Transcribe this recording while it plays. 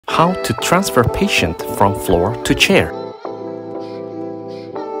How to transfer patient from floor to chair.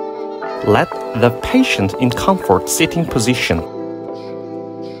 Let the patient in comfort sitting position.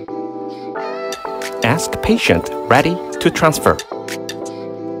 Ask patient ready to transfer.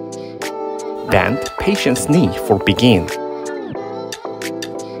 Bend patient's knee for begin.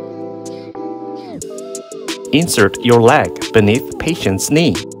 Insert your leg beneath patient's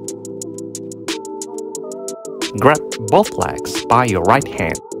knee. Grab both legs by your right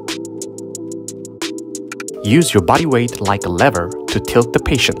hand. Use your body weight like a lever to tilt the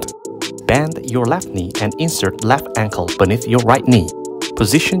patient. Bend your left knee and insert left ankle beneath your right knee.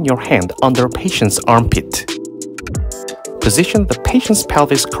 Position your hand under patient's armpit. Position the patient's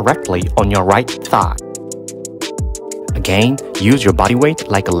pelvis correctly on your right thigh. Again, use your body weight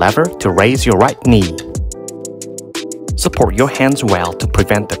like a lever to raise your right knee. Support your hands well to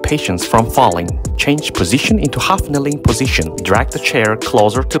prevent the patients from falling. Change position into half-kneeling position. Drag the chair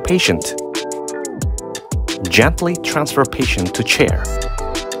closer to patient. Gently transfer patient to chair.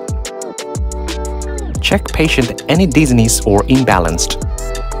 Check patient any dizziness or imbalanced.